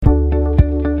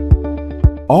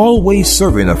always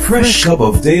serving a fresh cup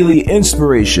of daily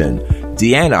inspiration,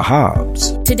 Deanna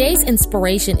Hobbs. Today's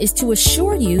inspiration is to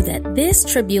assure you that this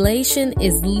tribulation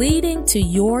is leading to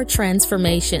your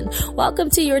transformation. Welcome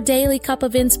to your Daily Cup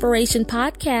of Inspiration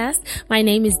podcast. My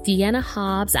name is Deanna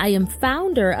Hobbs. I am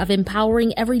founder of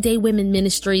Empowering Everyday Women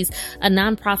Ministries, a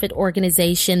nonprofit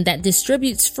organization that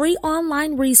distributes free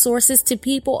online resources to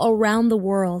people around the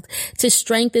world to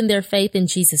strengthen their faith in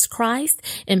Jesus Christ,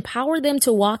 empower them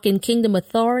to walk in kingdom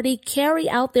authority, carry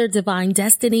out their divine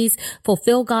destinies,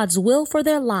 fulfill God's will for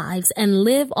their lives, and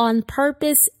live on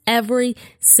purpose every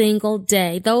single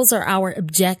day. Those are our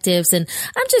objectives. And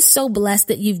I'm just so blessed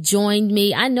that you've joined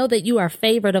me. I know that you are a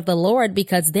favorite of the Lord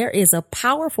because there is a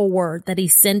powerful word that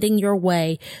He's sending your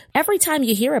way. Every time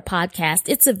you hear a podcast,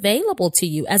 it's available to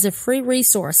you as a free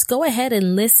resource. Go ahead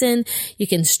and listen. You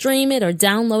can stream it or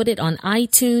download it on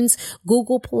iTunes,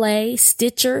 Google Play,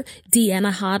 Stitcher,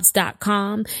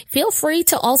 DeannaHobbs.com. Feel free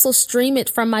to also stream it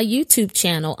from my YouTube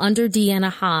channel under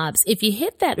Deanna Hobbs. If you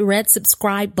hit that red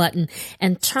subscribe button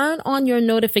and turn on your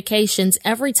notifications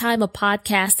every time a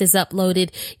podcast is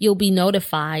uploaded, you'll be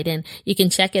notified and you can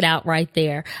check it out right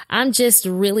there. I'm just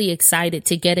really excited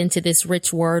to get into this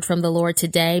rich word from the Lord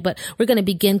today, but we're going to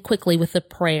begin quickly with a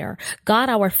prayer. God,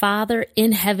 our Father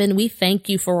in heaven, we thank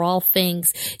you for all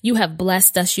things. You have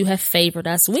blessed us. You have favored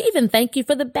us. We even thank you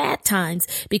for the bad times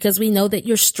because we know that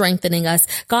you're strengthening us.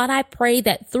 God, I pray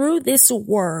that through this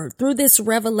word, through this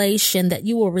revelation that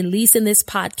you will release in this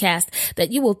podcast,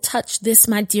 that you will touch this,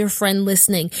 my dear friend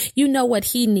listening. You know what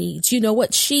he needs. You know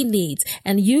what she needs.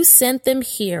 And you sent them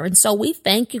here. And so we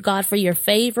thank you, God, for your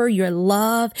favor, your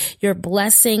love, your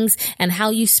blessings, and how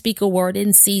you speak a word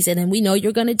in season. And we know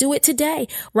you're going to do it today.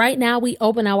 Right now, we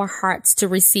open our hearts to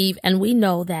receive, and we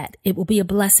know that it will be a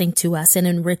blessing to us and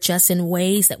enrich us in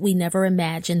ways that we never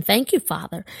imagined. Thank you,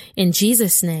 Father. In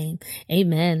Jesus' name,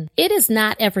 amen. It is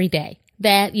not every day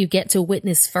that you get to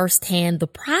witness firsthand the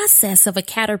process of a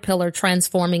caterpillar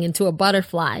transforming into a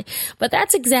butterfly. But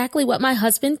that's exactly what my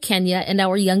husband, Kenya, and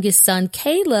our youngest son,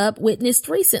 Caleb, witnessed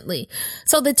recently.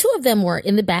 So the two of them were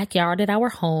in the backyard at our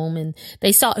home, and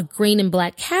they saw a green and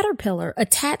black caterpillar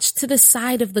attached to the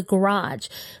side of the garage.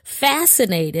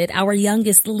 Fascinated, our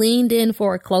youngest leaned in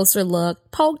for a closer look,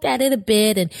 poked at it a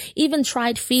bit, and even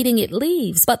tried feeding it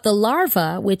leaves. But the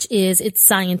larva, which is its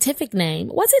scientific name,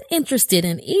 wasn't interested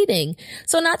in eating.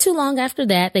 So not too long after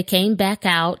that, they came back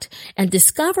out and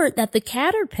discovered that the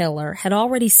caterpillar had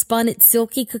already spun its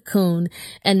silky cocoon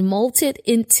and molted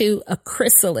into a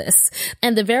chrysalis.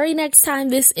 And the very next time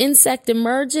this insect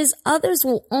emerges, others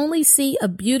will only see a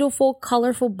beautiful,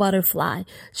 colorful butterfly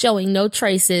showing no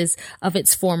traces of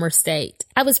its former state.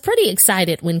 I was pretty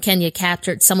excited when Kenya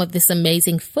captured some of this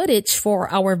amazing footage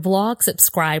for our vlog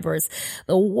subscribers.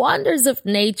 The wonders of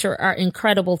nature are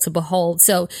incredible to behold.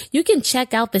 So you can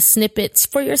check out the snippets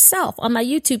for yourself on my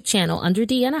YouTube channel under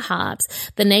Deanna Hobbs.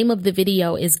 The name of the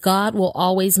video is God Will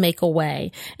Always Make a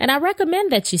Way. And I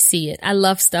recommend that you see it. I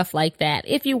love stuff like that.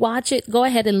 If you watch it, go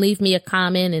ahead and leave me a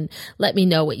comment and let me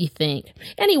know what you think.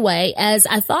 Anyway, as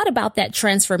I thought about that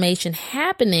transformation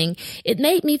happening, it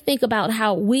made me think about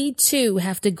how we too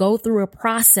have to go through a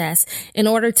process in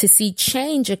order to see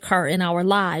change occur in our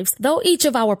lives. Though each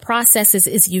of our processes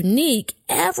is unique,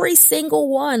 every single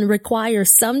one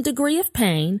requires some degree of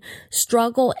pain,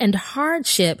 struggle, and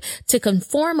hardship to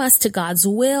conform us to God's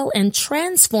will and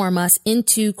transform us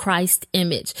into Christ's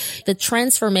image. The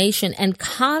transformation and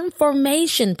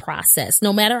conformation process,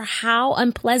 no matter how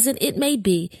unpleasant it may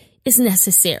be, is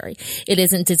necessary. It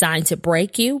isn't designed to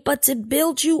break you, but to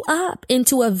build you up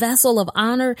into a vessel of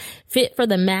honor fit for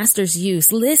the master's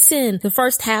use. Listen, the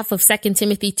first half of 2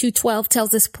 Timothy 2:12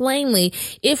 tells us plainly,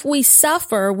 if we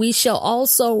suffer, we shall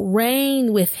also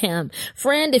reign with him.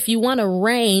 Friend, if you want to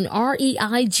reign,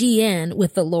 R-E-I-G-N,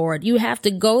 with the Lord, you have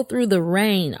to go through the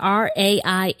reign,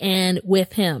 R-A-I-N,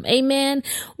 with him. Amen.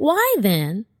 Why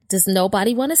then does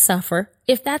nobody want to suffer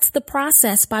if that's the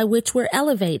process by which we're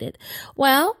elevated?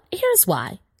 Well, here's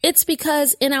why. It's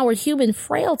because in our human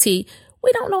frailty,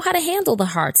 we don't know how to handle the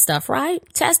hard stuff, right?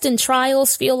 Tests and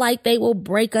trials feel like they will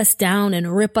break us down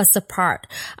and rip us apart.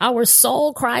 Our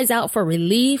soul cries out for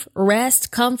relief,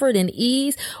 rest, comfort, and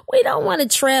ease. We don't want to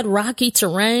tread rocky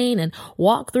terrain and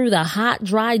walk through the hot,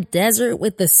 dry desert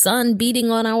with the sun beating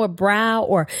on our brow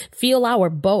or feel our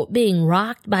boat being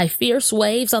rocked by fierce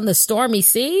waves on the stormy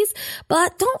seas.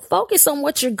 But don't focus on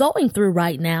what you're going through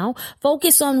right now.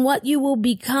 Focus on what you will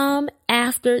become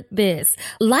after this.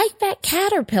 Like that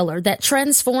caterpillar that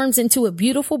transforms into a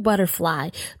beautiful butterfly,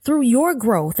 through your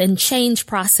growth and change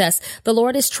process, the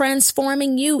Lord is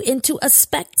transforming you into a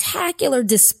spectacular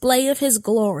display of His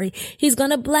glory. He's going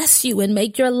to bless you and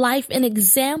make your life an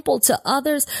example to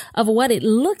others of what it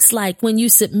looks like when you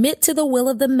submit to the will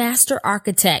of the master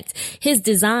architect. His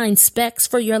design specs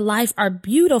for your life are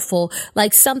beautiful,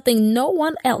 like something no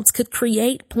one else could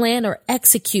create, plan, or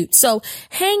execute. So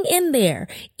hang in there.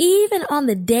 Even on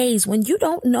the days when you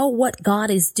don't know what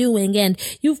God is doing and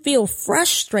you feel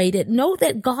frustrated, know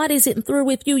that God isn't through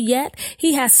with you yet.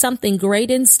 He has something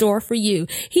great in store for you.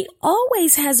 He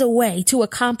always has a way to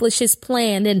accomplish His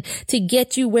plan and to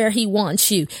get you where He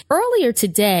wants you. Earlier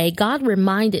today, God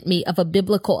reminded me of a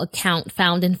biblical account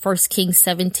found in 1 Kings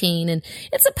 17, and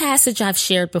it's a passage I've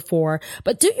shared before.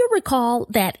 But do you recall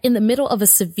that in the middle of a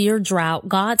severe drought,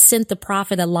 God sent the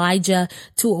prophet Elijah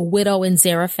to a widow in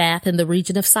Zarephath in the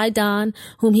region of Sidon,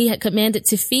 whom he had commanded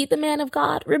to feed the man of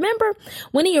God? Remember,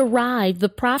 when he arrived, the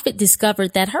prophet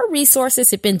discovered that her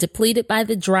resources had been depleted by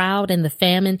the drought and the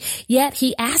famine, yet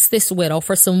he asked this widow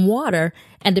for some water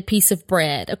and a piece of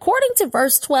bread. According to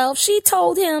verse 12, she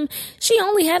told him she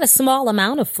only had a small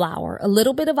amount of flour, a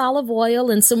little bit of olive oil,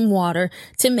 and some water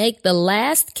to make the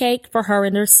last cake for her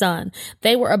and her son.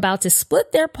 They were about to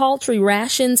split their paltry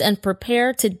rations and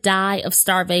prepare to die of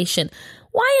starvation.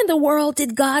 Why in the world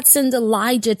did God send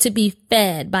Elijah to be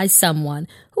fed by someone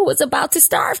who was about to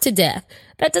starve to death?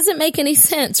 That doesn't make any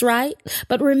sense, right?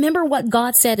 But remember what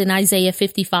God said in Isaiah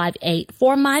 55:8.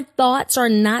 For my thoughts are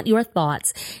not your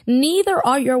thoughts, neither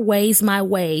are your ways my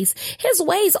ways. His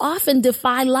ways often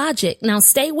defy logic. Now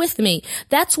stay with me.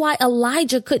 That's why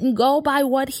Elijah couldn't go by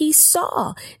what he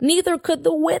saw. Neither could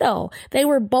the widow. They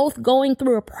were both going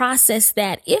through a process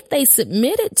that, if they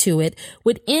submitted to it,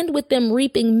 would end with them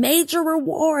reaping major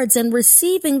rewards and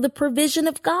receiving the provision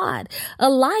of God.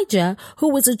 Elijah, who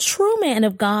was a true man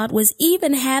of God, was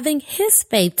even having his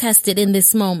faith tested in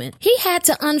this moment. He had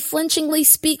to unflinchingly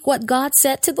speak what God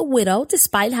said to the widow,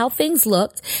 despite how things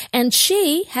looked, and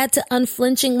she had to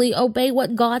unflinchingly obey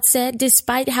what God said,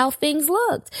 despite how things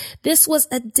looked. This was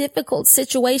a difficult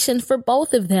situation for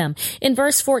both of them. In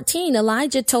verse 14,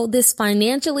 Elijah told this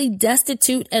financially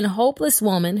destitute and hopeless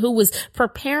woman who was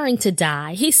preparing to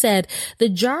die, he said, the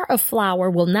jar of flour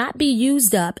will not be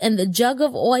used up and the jug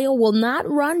of oil will not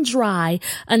run dry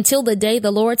until the day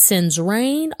the Lord sends rain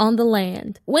on the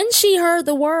land. When she heard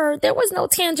the word, there was no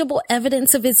tangible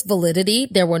evidence of its validity.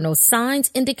 There were no signs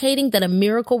indicating that a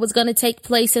miracle was going to take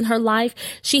place in her life.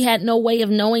 She had no way of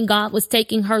knowing God was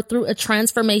taking her through a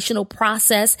transformational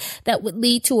process that would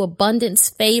lead to abundance,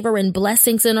 favor, and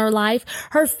blessings in her life.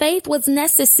 Her faith was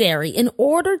necessary in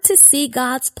order to see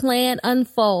God's plan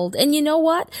unfold. And you know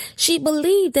what? She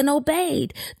believed and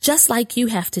obeyed, just like you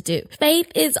have to do. Faith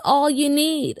is all you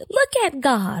need. Look at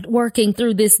God working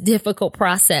through this difficult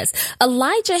process.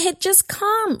 Elijah had just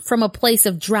come from a place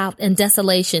of drought and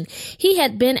desolation. He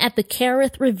had been at the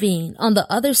Kerith ravine on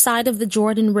the other side of the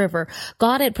Jordan River.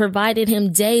 God had provided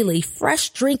him daily fresh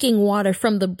drinking water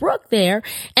from the brook there,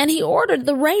 and he ordered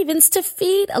the ravens to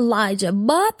feed Elijah.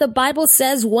 But the Bible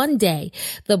says one day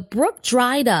the brook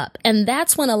dried up, and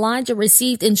that's when Elijah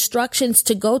received instructions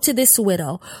to go to this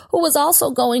widow who was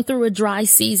also going through a dry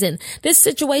season. This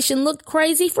situation looked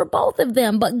crazy for both of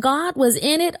them, but God was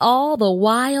in it all the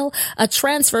while. A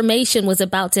transformation was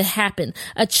about to happen.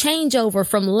 A changeover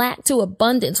from lack to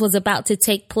abundance was about to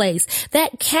take place.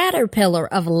 That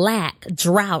caterpillar of lack,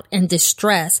 drought, and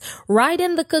distress, right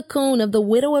in the cocoon of the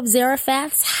widow of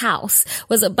Zarephath's house,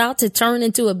 was about to turn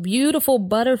into a beautiful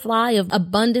butterfly of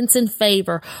abundance and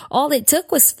favor. All it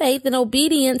took was faith and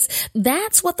obedience.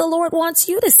 That's what the Lord wants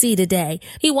you to see today.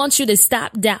 He wants you to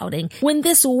stop doubting. When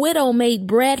this widow made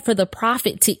bread for the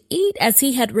prophet to eat as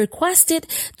he had requested,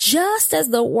 just as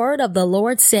the word of the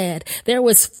Lord said, there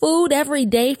was food every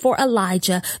day for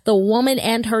Elijah, the woman,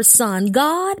 and her son.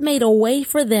 God made a way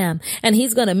for them, and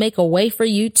he's going to make a way for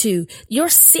you too. Your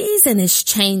season is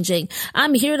changing.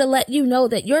 I'm here to let you know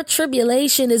that your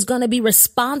tribulation is going to be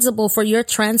responsible for your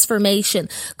transformation.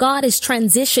 God is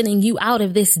transitioning you out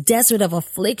of this desert of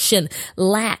affliction,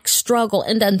 lack, struggle,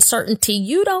 and uncertainty.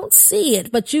 You don't see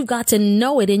it, but you've got to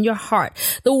know it in your heart.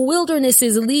 The wilderness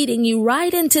is leading you you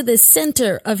right into the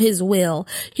center of his will.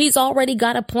 He's already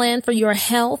got a plan for your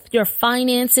health, your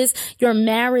finances, your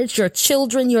marriage, your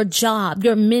children, your job,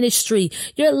 your ministry,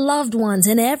 your loved ones,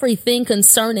 and everything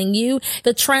concerning you.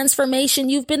 The transformation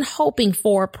you've been hoping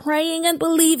for, praying and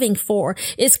believing for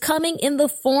is coming in the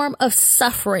form of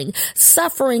suffering.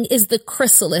 Suffering is the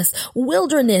chrysalis.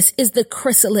 Wilderness is the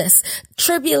chrysalis.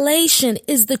 Tribulation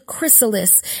is the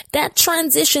chrysalis. That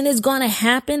transition is going to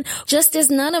happen just as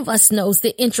none of us knows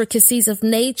the intricacies of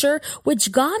nature,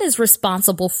 which God is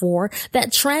responsible for,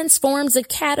 that transforms a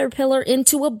caterpillar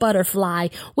into a butterfly.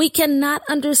 We cannot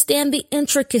understand the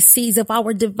intricacies of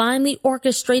our divinely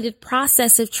orchestrated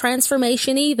process of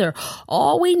transformation either.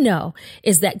 All we know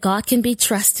is that God can be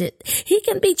trusted. He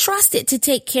can be trusted to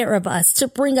take care of us, to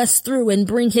bring us through and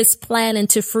bring his plan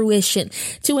into fruition.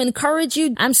 To encourage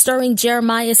you, I'm stirring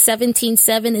Jeremiah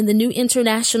 17:7 in the New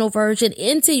International Version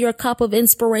into your cup of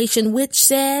inspiration, which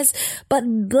says,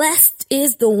 "But blessed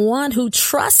is the one who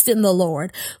trusts in the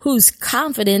Lord, whose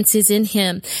confidence is in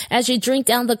him." As you drink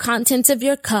down the contents of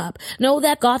your cup, know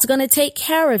that God's going to take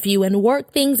care of you and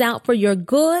work things out for your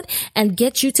good and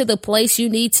get you to the place you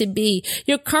need to be.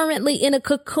 You're currently in a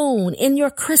cocoon, in your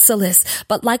chrysalis,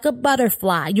 but like a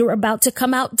butterfly, you're about to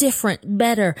come out different,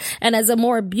 better, and as a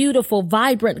more beautiful,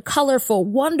 vibrant, colorful,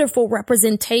 wonderful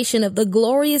representation of the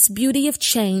glorious beauty of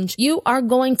change. You are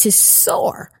going to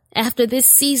soar. After this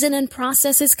season and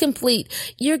process is complete,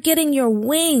 you're getting your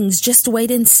wings. Just wait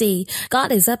and see.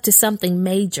 God is up to something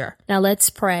major. Now let's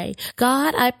pray.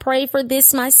 God, I pray for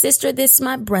this, my sister, this,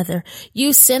 my brother.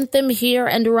 You sent them here,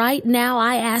 and right now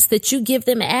I ask that you give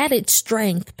them added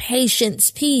strength,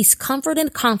 patience, peace, comfort,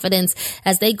 and confidence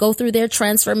as they go through their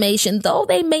transformation. Though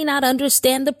they may not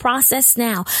understand the process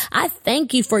now, I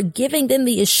thank you for giving them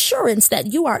the assurance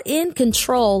that you are in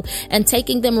control and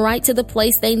taking them right to the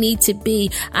place they need to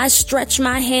be. I stretch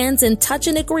my hands and touch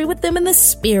and agree with them in the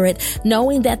spirit,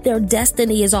 knowing that their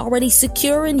destiny is already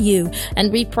secure in you.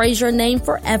 And we praise your name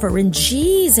forever. In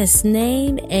Jesus'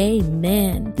 name,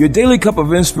 amen. Your Daily Cup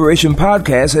of Inspiration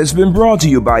podcast has been brought to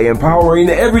you by Empowering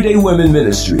Everyday Women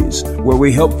Ministries, where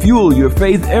we help fuel your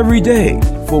faith every day.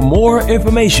 For more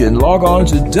information, log on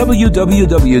to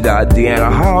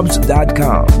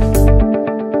www.deannahobbs.com.